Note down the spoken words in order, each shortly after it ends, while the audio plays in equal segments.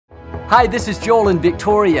Hi, this is Joel and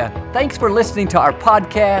Victoria. Thanks for listening to our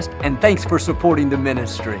podcast, and thanks for supporting the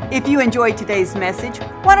ministry. If you enjoyed today's message,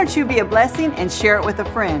 why don't you be a blessing and share it with a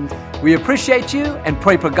friend? We appreciate you and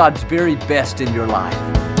pray for God's very best in your life.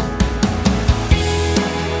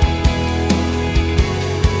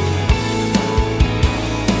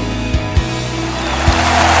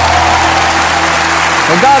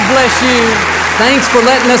 Well, God bless you. Thanks for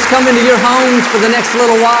letting us come into your homes for the next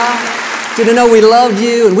little while. You to know we love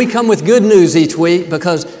you, and we come with good news each week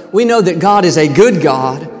because we know that God is a good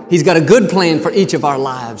God. He's got a good plan for each of our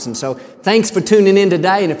lives. And so thanks for tuning in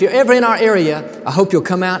today. And if you're ever in our area, I hope you'll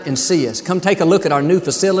come out and see us. Come take a look at our new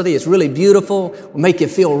facility. It's really beautiful. We'll make you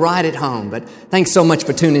feel right at home. But thanks so much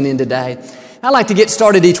for tuning in today. I like to get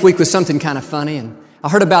started each week with something kind of funny. And I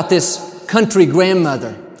heard about this country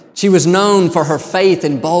grandmother. She was known for her faith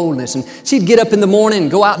and boldness. And she'd get up in the morning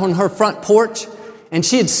and go out on her front porch, and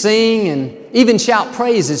she'd sing and even shout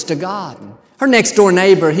praises to God. Her next door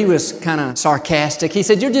neighbor, he was kind of sarcastic. He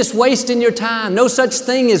said, "You're just wasting your time. No such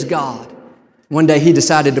thing as God." One day he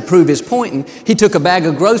decided to prove his point, and he took a bag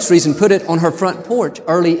of groceries and put it on her front porch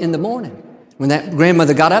early in the morning. When that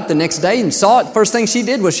grandmother got up the next day and saw it, first thing she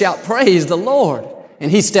did was shout, "Praise the Lord." And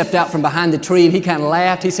he stepped out from behind the tree and he kind of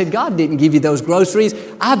laughed. He said, "God didn't give you those groceries.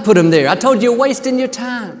 I put them there. I told you you're wasting your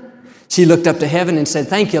time." She looked up to heaven and said,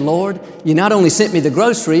 "Thank you, Lord. You not only sent me the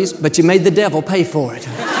groceries, but you made the devil pay for it."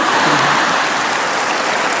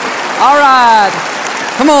 All right.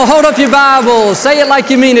 Come on, hold up your Bible. Say it like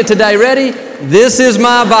you mean it today. Ready? This is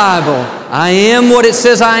my Bible. I am what it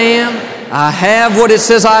says I am. I have what it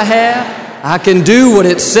says I have. I can do what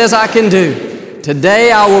it says I can do.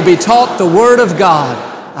 Today I will be taught the Word of God.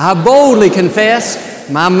 I boldly confess,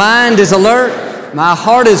 my mind is alert, my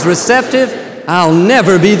heart is receptive. I'll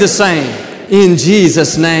never be the same. In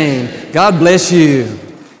Jesus' name, God bless you.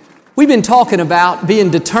 We've been talking about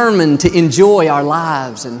being determined to enjoy our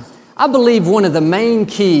lives, and I believe one of the main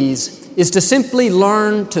keys is to simply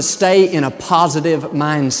learn to stay in a positive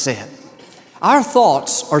mindset. Our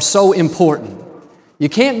thoughts are so important. You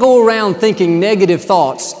can't go around thinking negative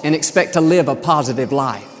thoughts and expect to live a positive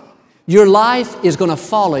life. Your life is going to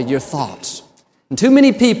follow your thoughts. And too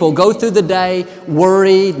many people go through the day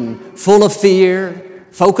worried and full of fear,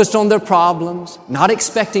 focused on their problems, not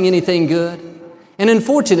expecting anything good. And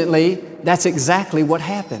unfortunately, that's exactly what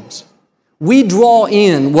happens. We draw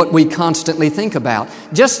in what we constantly think about.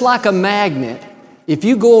 Just like a magnet, if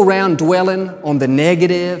you go around dwelling on the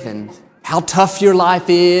negative and how tough your life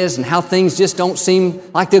is and how things just don't seem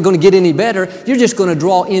like they're going to get any better, you're just going to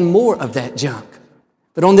draw in more of that junk.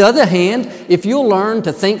 But on the other hand, if you'll learn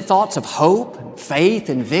to think thoughts of hope and faith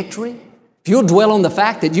and victory, if you'll dwell on the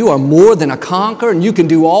fact that you are more than a conqueror and you can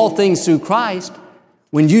do all things through Christ,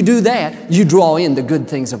 when you do that, you draw in the good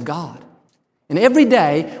things of God. And every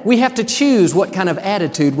day, we have to choose what kind of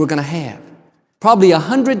attitude we're going to have. Probably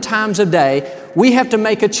 100 times a day, we have to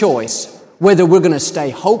make a choice whether we're going to stay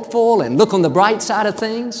hopeful and look on the bright side of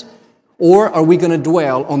things, or are we going to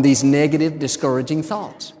dwell on these negative, discouraging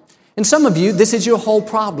thoughts. And some of you, this is your whole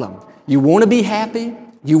problem. You want to be happy,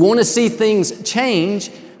 you want to see things change,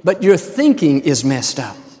 but your thinking is messed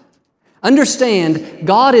up. Understand,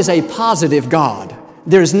 God is a positive God.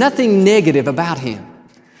 There's nothing negative about Him.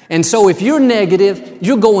 And so if you're negative,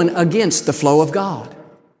 you're going against the flow of God.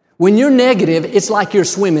 When you're negative, it's like you're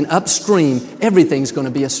swimming upstream. Everything's going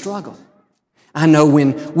to be a struggle. I know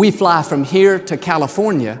when we fly from here to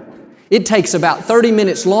California, it takes about 30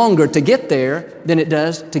 minutes longer to get there than it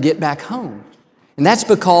does to get back home. And that's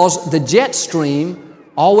because the jet stream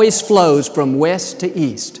always flows from west to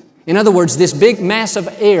east. In other words, this big mass of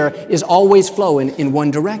air is always flowing in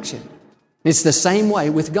one direction. It's the same way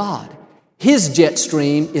with God. His jet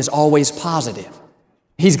stream is always positive.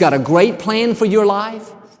 He's got a great plan for your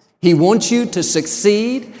life. He wants you to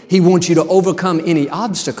succeed. He wants you to overcome any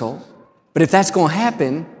obstacle. But if that's going to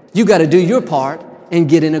happen, you got to do your part and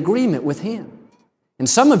get in agreement with Him. And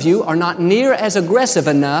some of you are not near as aggressive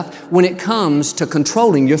enough when it comes to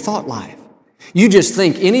controlling your thought life. You just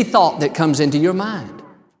think any thought that comes into your mind.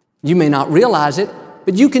 You may not realize it,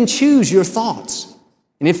 but you can choose your thoughts.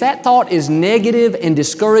 And if that thought is negative and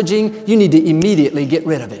discouraging, you need to immediately get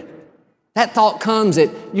rid of it. That thought comes that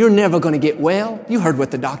you're never going to get well. You heard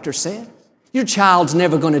what the doctor said. Your child's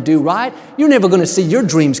never going to do right. You're never going to see your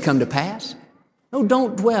dreams come to pass. No,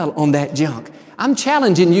 don't dwell on that junk. I'm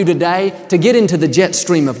challenging you today to get into the jet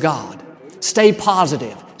stream of God. Stay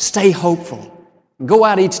positive. Stay hopeful. Go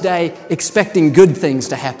out each day expecting good things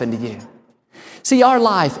to happen to you. See, our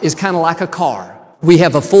life is kind of like a car. We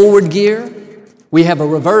have a forward gear, we have a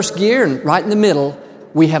reverse gear, and right in the middle,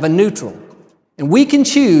 we have a neutral. And we can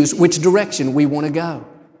choose which direction we want to go.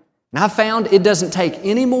 And I found it doesn't take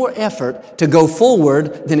any more effort to go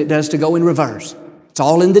forward than it does to go in reverse. It's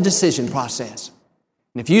all in the decision process.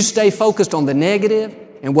 And if you stay focused on the negative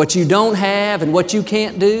and what you don't have and what you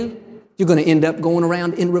can't do, you're going to end up going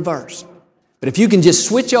around in reverse. But if you can just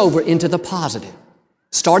switch over into the positive,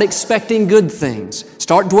 start expecting good things,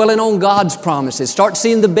 start dwelling on God's promises, start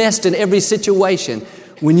seeing the best in every situation,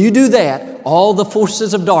 when you do that, all the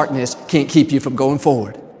forces of darkness can't keep you from going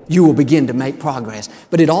forward. You will begin to make progress.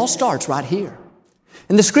 But it all starts right here.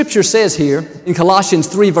 And the Scripture says here in Colossians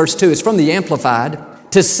 3 verse 2, it's from the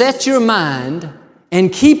Amplified, to set your mind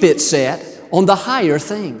and keep it set on the higher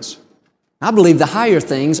things. I believe the higher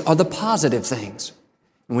things are the positive things.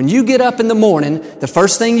 And when you get up in the morning, the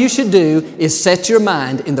first thing you should do is set your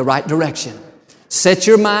mind in the right direction. Set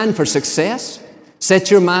your mind for success.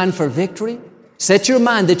 Set your mind for victory. Set your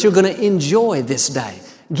mind that you're going to enjoy this day.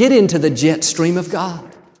 Get into the jet stream of God.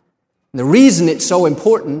 And the reason it's so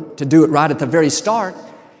important to do it right at the very start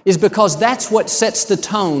is because that's what sets the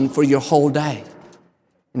tone for your whole day.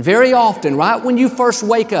 And very often, right when you first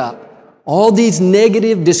wake up, all these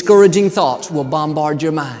negative, discouraging thoughts will bombard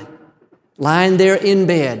your mind. Lying there in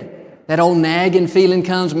bed, that old nagging feeling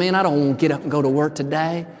comes, man, I don't want to get up and go to work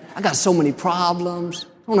today. I got so many problems.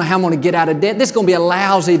 I don't know how I'm going to get out of debt. This is going to be a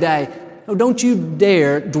lousy day. No, don't you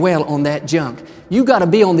dare dwell on that junk. You got to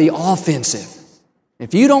be on the offensive.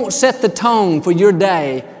 If you don't set the tone for your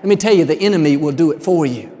day, let me tell you, the enemy will do it for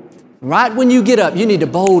you. Right when you get up, you need to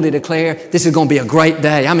boldly declare, this is going to be a great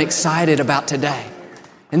day. I'm excited about today.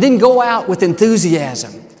 And then go out with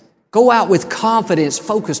enthusiasm. Go out with confidence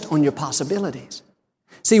focused on your possibilities.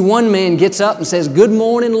 See, one man gets up and says, good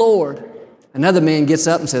morning, Lord. Another man gets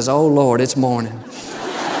up and says, oh, Lord, it's morning.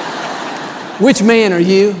 Which man are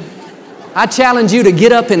you? I challenge you to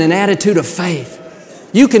get up in an attitude of faith.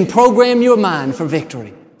 You can program your mind for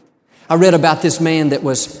victory. I read about this man that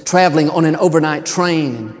was traveling on an overnight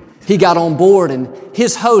train, and he got on board, and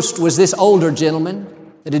his host was this older gentleman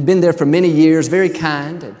that had been there for many years, very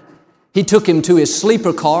kind. And he took him to his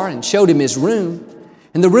sleeper car and showed him his room.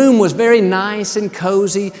 And the room was very nice and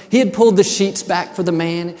cozy. He had pulled the sheets back for the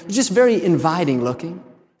man. It was just very inviting looking.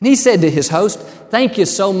 And he said to his host, thank you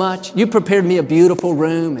so much. You prepared me a beautiful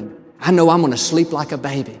room, and I know I'm going to sleep like a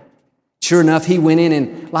baby. Sure enough, he went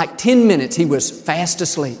in like 10 minutes, he was fast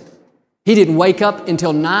asleep. He didn't wake up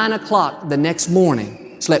until 9 o'clock the next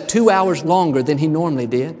morning, slept 2 hours longer than he normally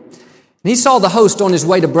did. And he saw the host on his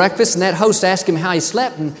way to breakfast, and that host asked him how he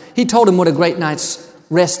slept, and he told him what a great night's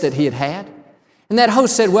rest that he had had. And that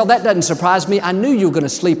host said, well, that doesn't surprise me. I knew you were going to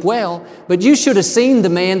sleep well, but you should have seen the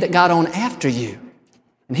man that got on after you.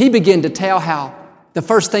 And he began to tell how the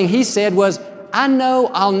first thing he said was, I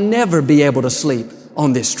know I'll never be able to sleep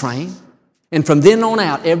on this train. And from then on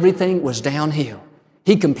out, everything was downhill.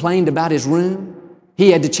 He complained about his room.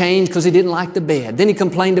 He had to change because he didn't like the bed. Then he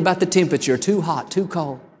complained about the temperature, too hot, too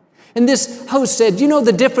cold. And this host said, you know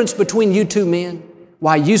the difference between you two men?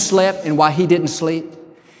 Why you slept and why he didn't sleep?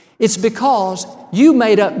 It's because you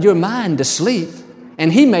made up your mind to sleep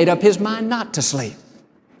and he made up his mind not to sleep.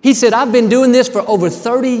 He said, I've been doing this for over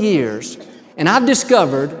 30 years and I've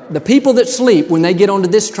discovered the people that sleep when they get onto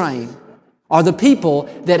this train are the people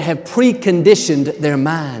that have preconditioned their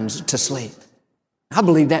minds to sleep. I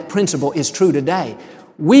believe that principle is true today.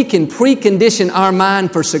 We can precondition our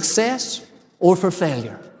mind for success or for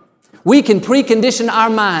failure. We can precondition our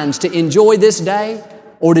minds to enjoy this day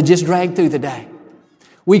or to just drag through the day.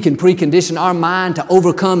 We can precondition our mind to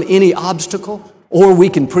overcome any obstacle, or we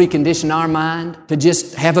can precondition our mind to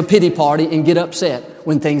just have a pity party and get upset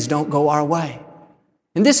when things don't go our way.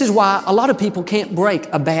 And this is why a lot of people can't break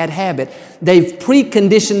a bad habit. They've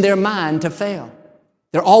preconditioned their mind to fail.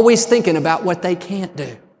 They're always thinking about what they can't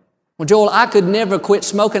do. Well, Joel, I could never quit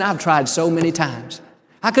smoking. I've tried so many times.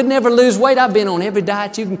 I could never lose weight. I've been on every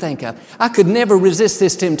diet you can think of. I could never resist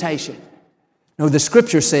this temptation. No, the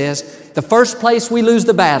Scripture says the first place we lose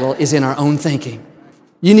the battle is in our own thinking.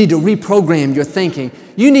 You need to reprogram your thinking.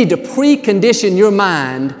 You need to precondition your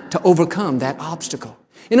mind to overcome that obstacle.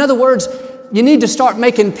 In other words, you need to start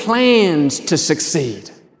making plans to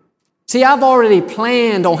succeed. See, I've already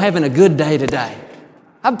planned on having a good day today.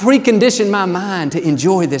 I've preconditioned my mind to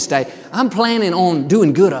enjoy this day. I'm planning on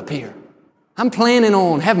doing good up here. I'm planning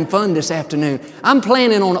on having fun this afternoon. I'm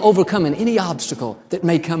planning on overcoming any obstacle that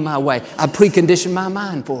may come my way. I've preconditioned my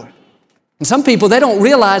mind for it. And some people, they don't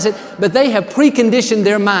realize it, but they have preconditioned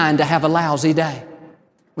their mind to have a lousy day.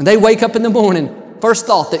 When they wake up in the morning, first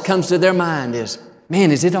thought that comes to their mind is,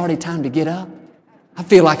 man, is it already time to get up? I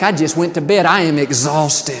feel like I just went to bed. I am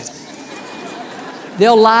exhausted.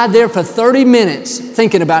 They'll lie there for 30 minutes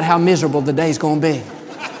thinking about how miserable the day's going to be.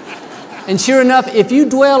 And sure enough, if you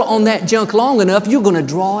dwell on that junk long enough, you're going to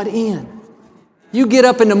draw it in. You get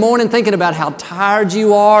up in the morning thinking about how tired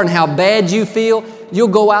you are and how bad you feel. You'll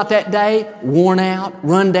go out that day worn out,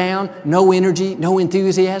 run down, no energy, no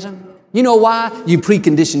enthusiasm. You know why? You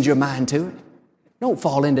preconditioned your mind to it. Don't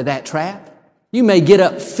fall into that trap. You may get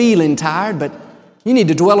up feeling tired, but you need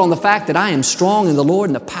to dwell on the fact that I am strong in the Lord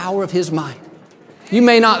and the power of His might. You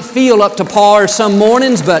may not feel up to par some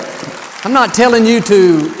mornings, but I'm not telling you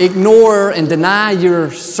to ignore and deny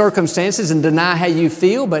your circumstances and deny how you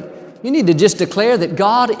feel, but you need to just declare that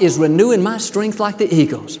God is renewing my strength like the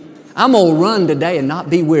eagles. I'm going to run today and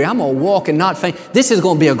not be weary. I'm going to walk and not faint. This is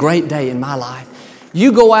going to be a great day in my life.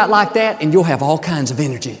 You go out like that and you'll have all kinds of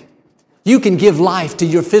energy. You can give life to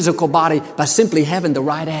your physical body by simply having the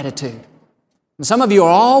right attitude. And some of you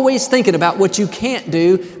are always thinking about what you can't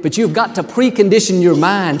do, but you've got to precondition your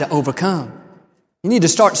mind to overcome. You need to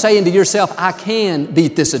start saying to yourself, I can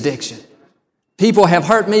beat this addiction. People have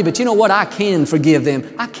hurt me, but you know what? I can forgive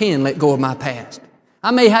them. I can let go of my past.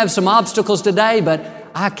 I may have some obstacles today, but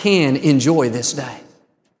I can enjoy this day.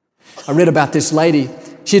 I read about this lady.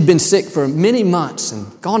 She had been sick for many months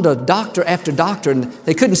and gone to doctor after doctor, and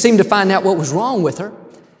they couldn't seem to find out what was wrong with her.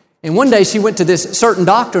 And one day she went to this certain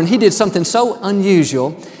doctor, and he did something so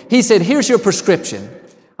unusual. He said, here's your prescription.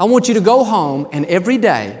 I want you to go home, and every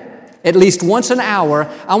day, at least once an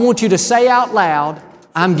hour, I want you to say out loud,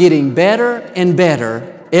 I'm getting better and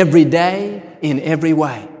better every day in every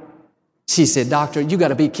way. She said, Doctor, you got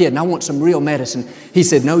to be kidding. I want some real medicine. He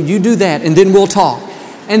said, no, you do that and then we'll talk.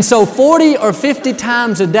 And so 40 or 50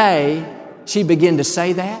 times a day, she began to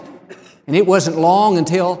say that. And it wasn't long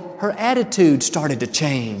until her attitude started to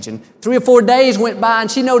change. And 3 or 4 days went by and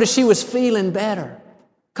she noticed she was feeling better.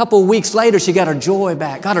 A couple of weeks later, she got her joy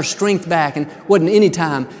back, got her strength back, and wasn't any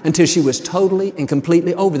time until she was totally and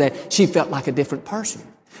completely over that. She felt like a different person.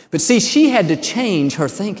 But see, she had to change her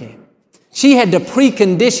thinking. She had to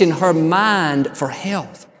precondition her mind for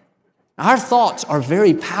health. Our thoughts are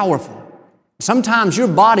very powerful. Sometimes your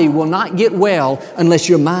body will not get well unless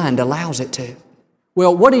your mind allows it to.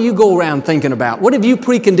 Well, what do you go around thinking about? What have you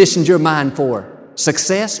preconditioned your mind for?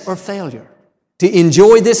 Success or failure? To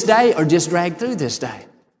enjoy this day or just drag through this day?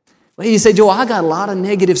 Well, you say, Joe, I got a lot of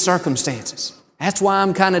negative circumstances. That's why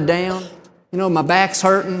I'm kind of down. You know, my back's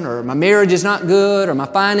hurting, or my marriage is not good, or my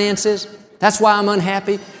finances. That's why I'm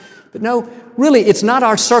unhappy. But no, really, it's not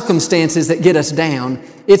our circumstances that get us down.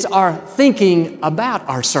 It's our thinking about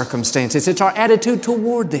our circumstances. It's our attitude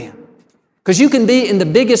toward them. Because you can be in the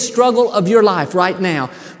biggest struggle of your life right now,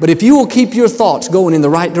 but if you will keep your thoughts going in the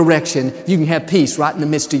right direction, you can have peace right in the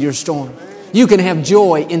midst of your storm. You can have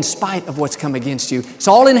joy in spite of what's come against you. It's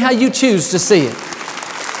all in how you choose to see it.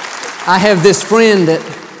 I have this friend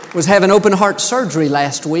that was having open heart surgery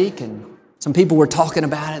last week, and some people were talking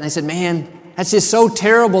about it, and they said, man, that's just so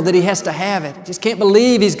terrible that he has to have it. I just can't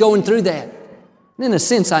believe he's going through that. And in a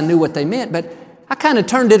sense, I knew what they meant, but I kind of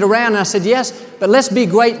turned it around and I said, yes, but let's be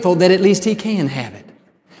grateful that at least he can have it.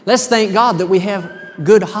 Let's thank God that we have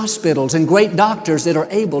good hospitals and great doctors that are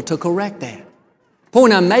able to correct that. The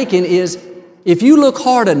point I'm making is, if you look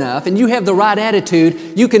hard enough and you have the right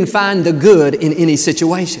attitude, you can find the good in any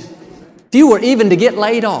situation. If you were even to get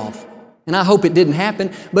laid off, and I hope it didn't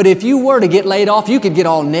happen, but if you were to get laid off, you could get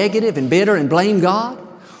all negative and bitter and blame God.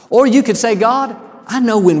 Or you could say, God, I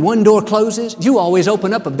know when one door closes, you always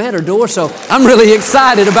open up a better door, so I'm really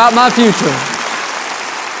excited about my future.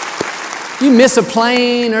 You miss a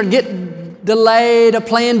plane or get delayed, a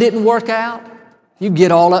plan didn't work out, you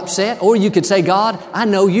get all upset. Or you could say, God, I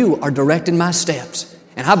know you are directing my steps,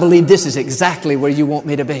 and I believe this is exactly where you want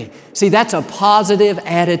me to be. See, that's a positive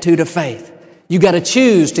attitude of faith. You got to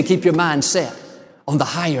choose to keep your mind set on the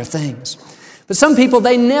higher things. But some people,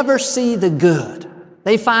 they never see the good.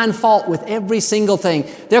 They find fault with every single thing.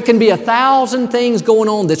 There can be 1,000 things going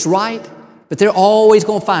on that's right, but they're always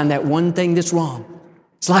going to find that one thing that's wrong.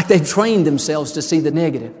 It's like they've trained themselves to see the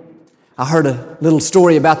negative. I heard a little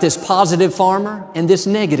story about this positive farmer and this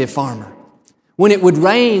negative farmer. When it would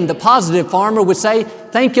rain, the positive farmer would say,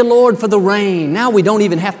 thank you, Lord, for the rain. Now we don't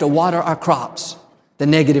even have to water our crops. The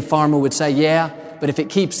negative farmer would say, yeah, but if it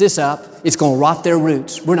keeps this up, it's going to rot their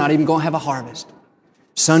roots. We're not even going to have a harvest.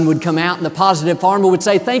 Sun would come out and the positive farmer would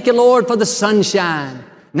say, thank you, Lord, for the sunshine.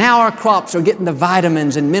 Now our crops are getting the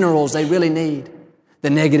vitamins and minerals they really need. The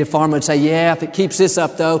negative farmer would say, yeah, if it keeps this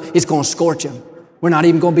up, though, it's going to scorch them. We're not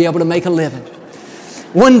even going to be able to make a living.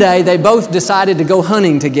 One day, they both decided to go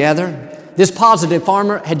hunting together. This positive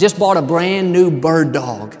farmer had just bought a brand new bird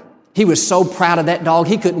dog. He was so proud of that dog,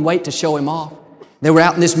 he couldn't wait to show him off. They were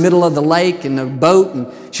out in this middle of the lake in a boat,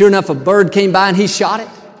 and sure enough, a bird came by and he shot it.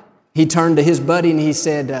 He turned to his buddy and he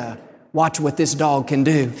said, Watch what this dog can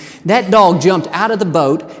do. That dog jumped out of the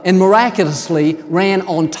boat and miraculously ran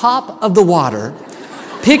on top of the water,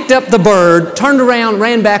 picked up the bird, turned around,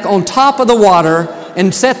 ran back on top of the water,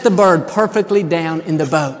 and set the bird perfectly down in the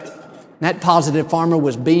boat. That positive farmer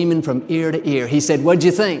was beaming from ear to ear. He said, "What'd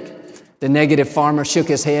you think?" The negative farmer shook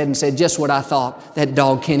his head and said, "Just what I thought. That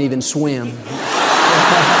dog can't even swim."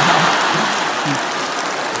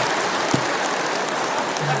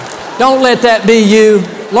 Don't let that be you.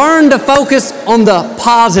 Learn to focus on the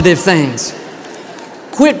positive things.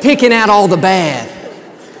 Quit picking out all the bad.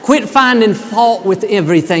 Quit finding fault with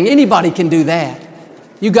everything. Anybody can do that.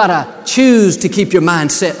 You got to choose to keep your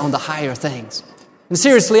mind set on the higher things. And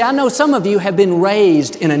seriously, I know some of you have been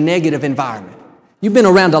raised in a negative environment. You've been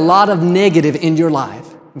around a lot of negative in your life.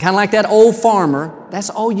 Kind of like that old farmer, that's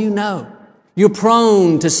all you know. You're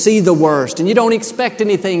prone to see the worst and you don't expect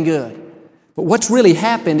anything good. But what's really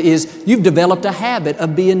happened is you've developed a habit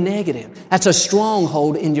of being negative. That's a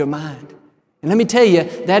stronghold in your mind. And let me tell you,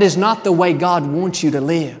 that is not the way God wants you to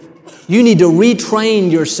live. You need to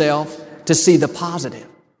retrain yourself to see the positive.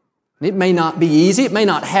 It may not be easy, it may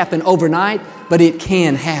not happen overnight, but it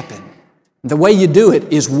can happen. The way you do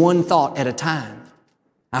it is one thought at a time.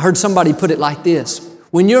 I heard somebody put it like this: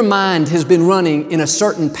 when your mind has been running in a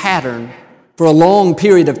certain pattern for a long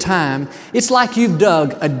period of time, it's like you've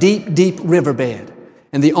dug a deep, deep riverbed,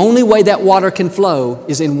 and the only way that water can flow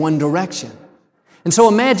is in one direction. And so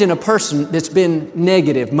imagine a person that's been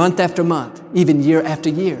negative month after month, even year after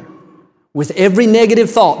year. With every negative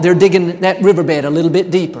thought, they're digging that riverbed a little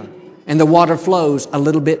bit deeper, and the water flows a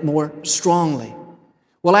little bit more strongly.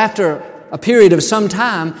 Well, after a period of some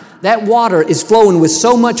time, that water is flowing with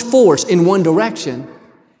so much force in one direction.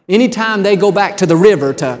 Anytime they go back to the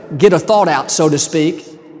river to get a thought out, so to speak,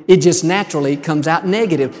 it just naturally comes out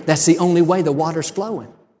negative. That's the only way the water's flowing.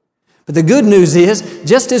 But the good news is,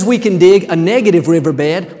 just as we can dig a negative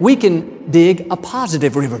riverbed, we can dig a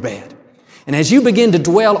positive riverbed. And as you begin to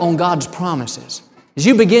dwell on God's promises, as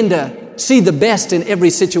you begin to see the best in every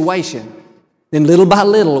situation, then little by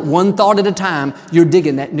little, one thought at a time, you're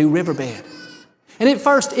digging that new riverbed. And at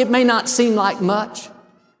first, it may not seem like much.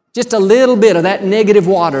 Just a little bit of that negative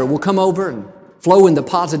water will come over and flow in the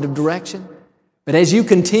positive direction. But as you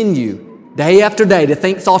continue day after day to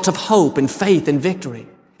think thoughts of hope and faith and victory,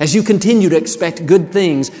 as you continue to expect good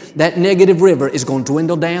things, that negative river is going to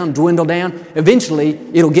dwindle down. Eventually,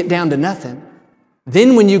 it'll get down to nothing.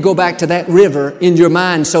 Then when you go back to that river in your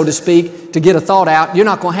mind, so to speak, to get a thought out, you're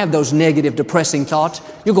not going to have those negative, depressing thoughts.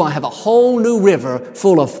 You're going to have a whole new river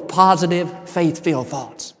full of positive, faith-filled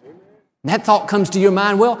thoughts. And that thought comes to your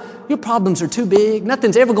mind, well, your problems are too big.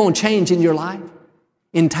 Nothing's ever going to change in your life.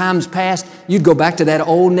 In times past, you'd go back to that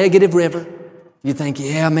old negative river. You think,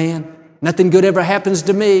 yeah, man, nothing good ever happens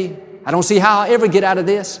to me. I don't see how I'll ever get out of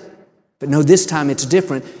this. But no, this time it's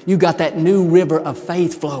different. You got that new river of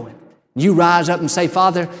faith flowing. You rise up and say,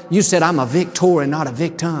 Father, you said I'm a victor and not a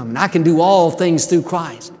victim, and I can do all things through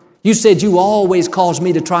Christ. You said you always cause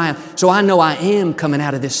me to triumph, so I know I am coming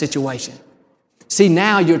out of this situation. See,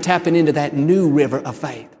 now you're tapping into that new river of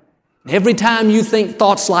faith. Every time you think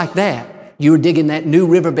thoughts like that, you're digging that new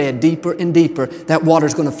riverbed deeper and deeper. That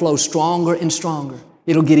water's going to flow stronger and stronger.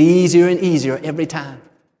 It'll get easier and easier every time.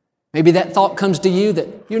 Maybe that thought comes to you that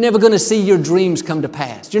you're never going to see your dreams come to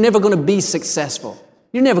pass. You're never going to be successful.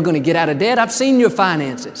 You're never going to get out of debt. I've seen your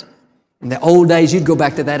finances. In the old days, you'd go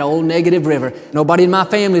back to that old negative river. Nobody in my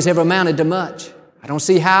family's ever amounted to much. I don't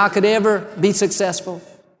see how I could ever be successful.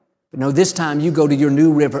 But no, this time you go to your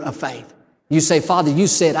new river of faith. You say, Father, you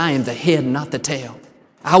said I am the head and not the tail.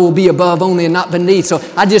 I will be above only and not beneath. So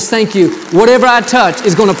I just thank you. Whatever I touch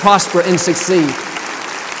is going to prosper and succeed.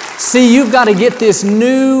 See, you've got to get this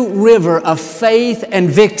new river of faith and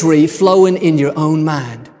victory flowing in your own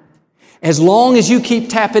mind. As long as you keep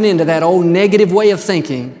tapping into that old negative way of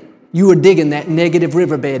thinking, you are digging that negative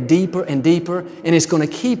riverbed deeper and deeper, and it's going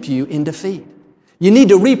to keep you in defeat. You need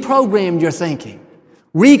to reprogram your thinking,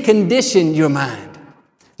 recondition your mind.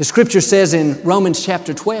 The Scripture says in Romans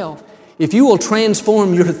chapter 12, if you will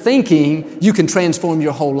transform your thinking, you can transform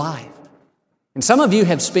your whole life. And some of you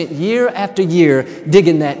have spent year after year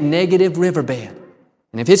digging that negative riverbed.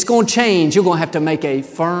 And if it's going to change, you're going to have to make a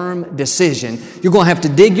firm decision. You're going to have to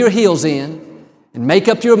dig your heels in and make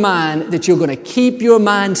up your mind that you're going to keep your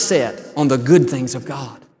mind set on the good things of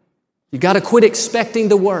God. You got to quit expecting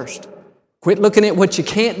the worst. Quit looking at what you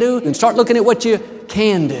can't do and start looking at what you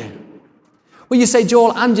can do. Well, you say,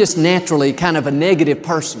 Joel, I'm just naturally kind of a negative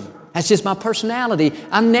person. That's just my personality.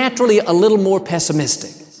 I'm naturally a little more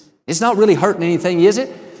pessimistic. It's not really hurting anything, is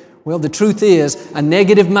it? Well, the truth is, a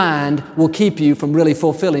negative mind will keep you from really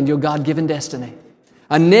fulfilling your God-given destiny.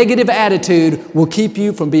 A negative attitude will keep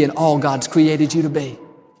you from being all God's created you to be.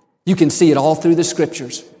 You can see it all through the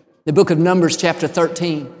Scriptures. The book of Numbers, chapter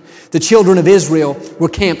 13. The children of Israel were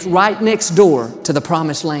camped right next door to the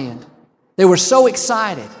Promised Land. They were so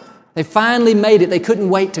excited. They finally made it. They couldn't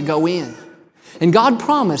wait to go in. And God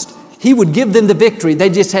promised He would give them the victory. They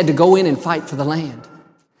just had to go in and fight for the land.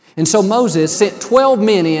 And so Moses sent 12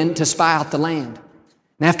 men in to spy out the land.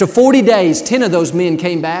 And after 40 days, 10 of those men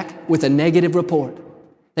came back with a negative report.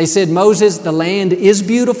 They said, Moses, the land is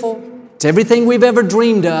beautiful. It's everything we've ever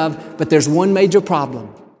dreamed of, but there's one major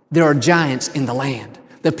problem. There are giants in the land.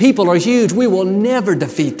 The people are huge. We will never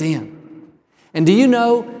defeat them. And do you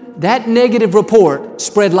know, that negative report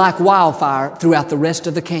spread like wildfire throughout the rest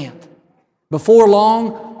of the camp. Before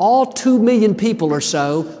long, all 2 million people or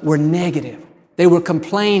so were negative. They were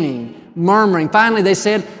complaining, murmuring. Finally, they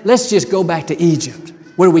said, let's just go back to Egypt,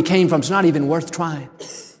 where we came from. It's not even worth trying.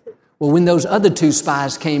 Well, when those other 2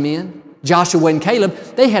 spies came in, Joshua and Caleb,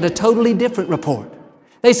 they had a totally different report.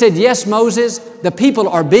 They said, yes, Moses, the people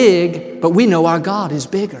are big, but we know our God is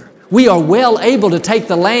bigger. We are well able to take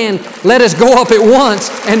the land. Let us go up at once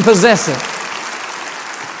and possess it.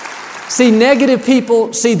 See, negative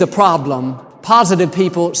people see the problem. Positive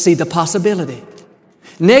people see the possibility.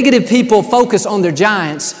 Negative people focus on their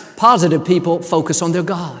giants. Positive people focus on their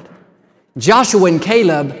God. Joshua and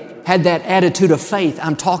Caleb had that attitude of faith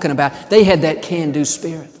I'm talking about. They had that can-do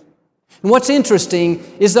spirit. And what's interesting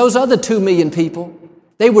is those other 2 million people,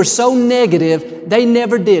 they were so negative, they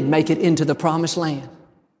never did make it into the Promised Land.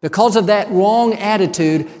 Because of that wrong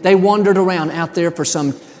attitude, they wandered around out there for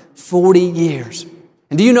some 40 years.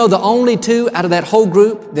 And do you know the only 2 out of that whole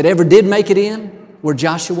group that ever did make it in were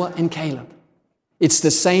Joshua and Caleb? It's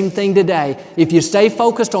the same thing today. If you stay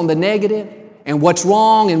focused on the negative and what's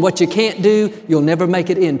wrong and what you can't do, you'll never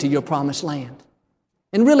make it into your Promised Land.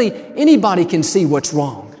 And really, anybody can see what's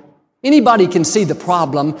wrong. Anybody can see the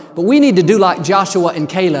problem, but we need to do like Joshua and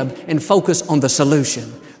Caleb and focus on the solution.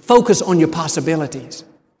 Focus on your possibilities.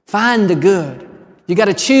 Find the good. You got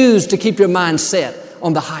to choose to keep your mind set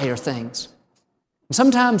on the higher things. And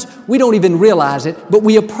sometimes we don't even realize it, but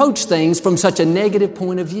we approach things from such a negative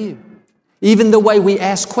point of view. Even the way we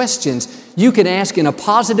ask questions, you can ask in a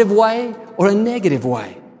positive way or a negative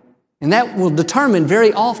way. And that will determine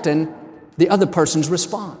very often the other person's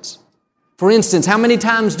response. For instance, how many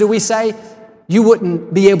times do we say, you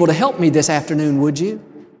wouldn't be able to help me this afternoon, would you?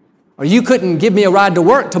 Or you couldn't give me a ride to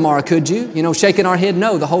work tomorrow, could you? You know, shaking our head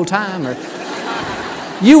no the whole time. Or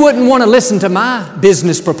you wouldn't want to listen to my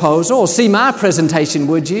business proposal or see my presentation,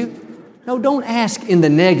 would you? No, don't ask in the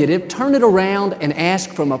negative. Turn it around and ask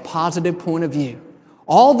from a positive point of view.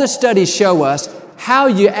 All the studies show us how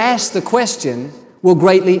you ask the question will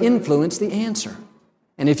greatly influence the answer.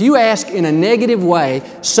 And if you ask in a negative way,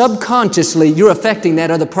 subconsciously you're affecting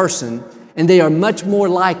that other person, and they are much more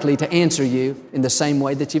likely to answer you in the same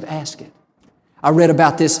way that you've asked it. I read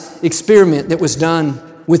about this experiment that was done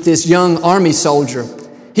with this young Army soldier.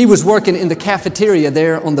 He was working in the cafeteria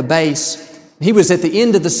there on the base. He was at the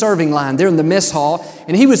end of the serving line there in the mess hall,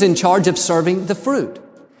 and he was in charge of serving the fruit.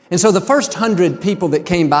 And so the first 100 people that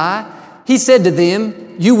came by, he said to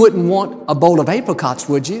them, you wouldn't want a bowl of apricots,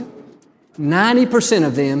 would you? 90%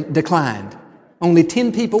 of them declined. Only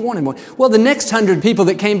 10 people wanted one. Well, the next 100 people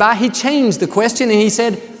that came by, he changed the question and he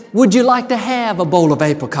said, would you like to have a bowl of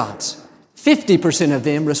apricots? 50% of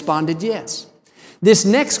them responded yes. This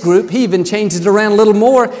next group, he even changed it around a little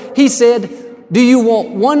more. He said, do you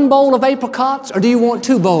want 1 bowl of apricots or do you want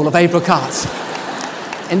 2 bowls of apricots?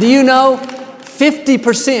 And do you know,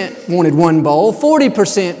 50% wanted 1 bowl,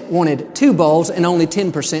 40% wanted 2 bowls, and only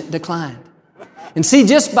 10% declined. And see,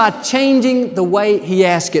 just by changing the way he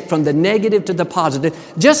asked it from the negative to the positive,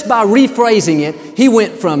 just by rephrasing it, he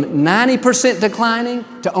went from 90% declining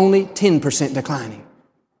to only 10% declining.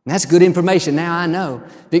 And that's good information. Now I know.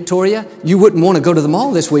 Victoria, you wouldn't want to go to the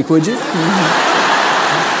mall this week, would you?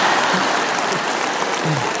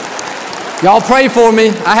 Y'all pray for me.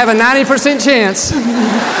 I have a 90% chance.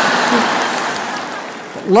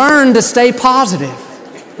 Learn to stay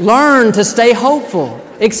positive. Learn to stay hopeful.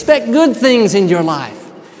 Expect good things in your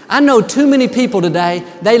life. I know too many people today,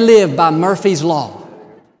 they live by Murphy's Law.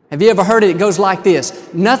 Have you ever heard it? It goes like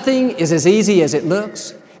this. Nothing is as easy as it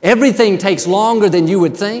looks. Everything takes longer than you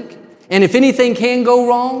would think. And if anything can go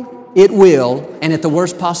wrong, it will, and at the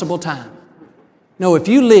worst possible time. No, if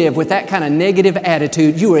you live with that kind of negative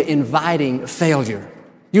attitude, you are inviting failure.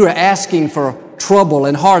 You are asking for trouble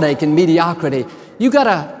and heartache and mediocrity. You got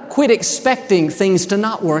to quit expecting things to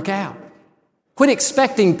not work out. Quit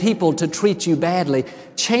expecting people to treat you badly.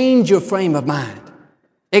 Change your frame of mind.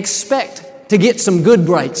 Expect to get some good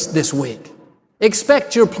breaks this week.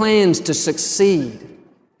 Expect your plans to succeed.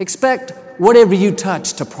 Expect whatever you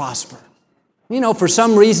touch to prosper. For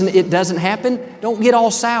some reason it doesn't happen, don't get all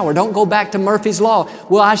sour. Don't go back to Murphy's Law.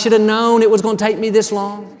 Well, I should have known it was going to take me this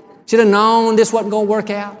long. Should have known this wasn't going to work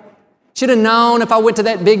out. Should have known if I went to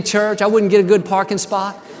that big church, I wouldn't get a good parking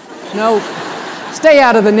spot. No, stay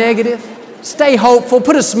out of the negative. Stay hopeful.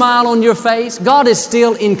 Put a smile on your face. God is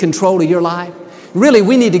still in control of your life. Really,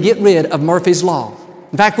 we need to get rid of Murphy's Law.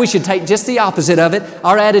 In fact, we should take just the opposite of it.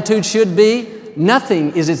 Our attitude should be,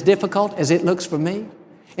 nothing is as difficult as it looks for me.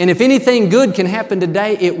 And if anything good can happen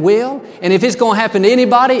today, it will. And if it's going to happen to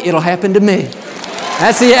anybody, it'll happen to me.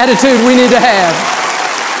 That's the attitude we need to have.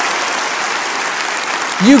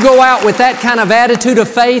 You go out with that kind of attitude of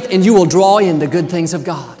faith and you will draw in the good things of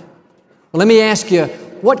God. Well, let me ask you,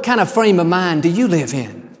 what kind of frame of mind do you live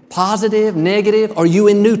in? Positive, negative, or are you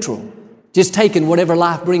in neutral? Just taking whatever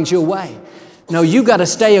life brings your way? No, you got to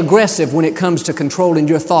stay aggressive when it comes to controlling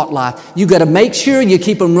your thought life. You got to make sure you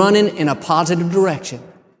keep them running in a positive direction.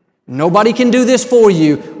 Nobody can do this for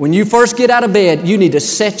you. When you first get out of bed, you need to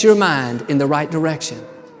set your mind in the right direction.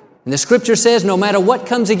 And the Scripture says, no matter what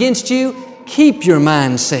comes against you, keep your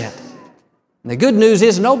mind set. And the good news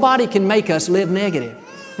is nobody can make us live negative.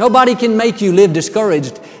 Nobody can make you live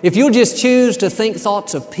discouraged. If you'll just choose to think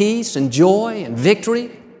thoughts of peace and joy and victory,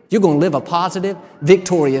 you're going to live a positive,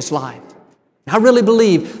 victorious life. I really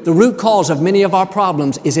believe the root cause of many of our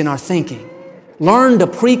problems is in our thinking. Learn to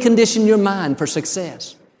precondition your mind for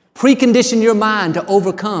success. Precondition your mind to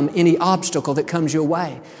overcome any obstacle that comes your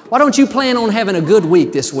way. Why don't you plan on having a good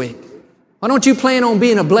week this week? Why don't you plan on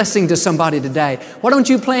being a blessing to somebody today? Why don't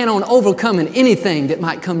you plan on overcoming anything that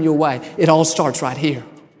might come your way? It all starts right here.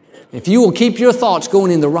 If you will keep your thoughts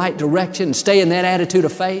going in the right direction and stay in that attitude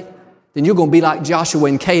of faith, then you're going to be like Joshua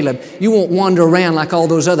and Caleb. You won't wander around like all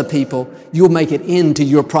those other people. You'll make it into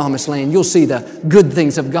your promised land. You'll see the good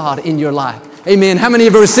things of God in your life. Amen. How many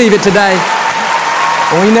of you receive it today?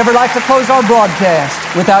 Well, we never like to close our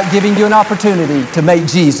broadcast without giving you an opportunity to make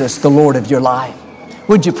Jesus the Lord of your life.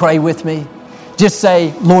 Would you pray with me? Just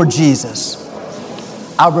say, Lord Jesus,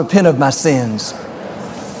 I repent of my sins.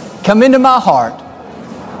 Come into my heart.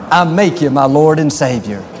 I make you my Lord and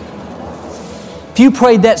Savior. If you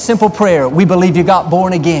prayed that simple prayer, we believe you got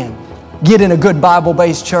born again. Get in a good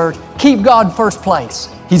Bible-based church. Keep God first place.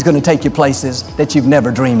 He's going to take you places that you've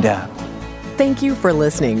never dreamed of. Thank you for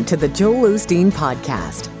listening to the Joel Osteen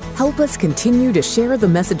Podcast. Help us continue to share the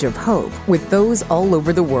message of hope with those all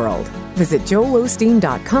over the world. Visit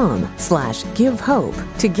joelosteen.com/give hope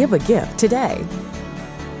to give a gift today.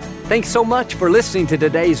 Thanks so much for listening to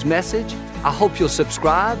today's message. I hope you'll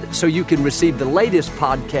subscribe so you can receive the latest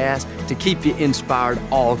podcast to keep you inspired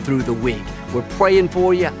all through the week. We're praying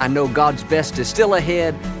for you. I know God's best is still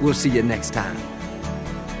ahead. We'll see you next time.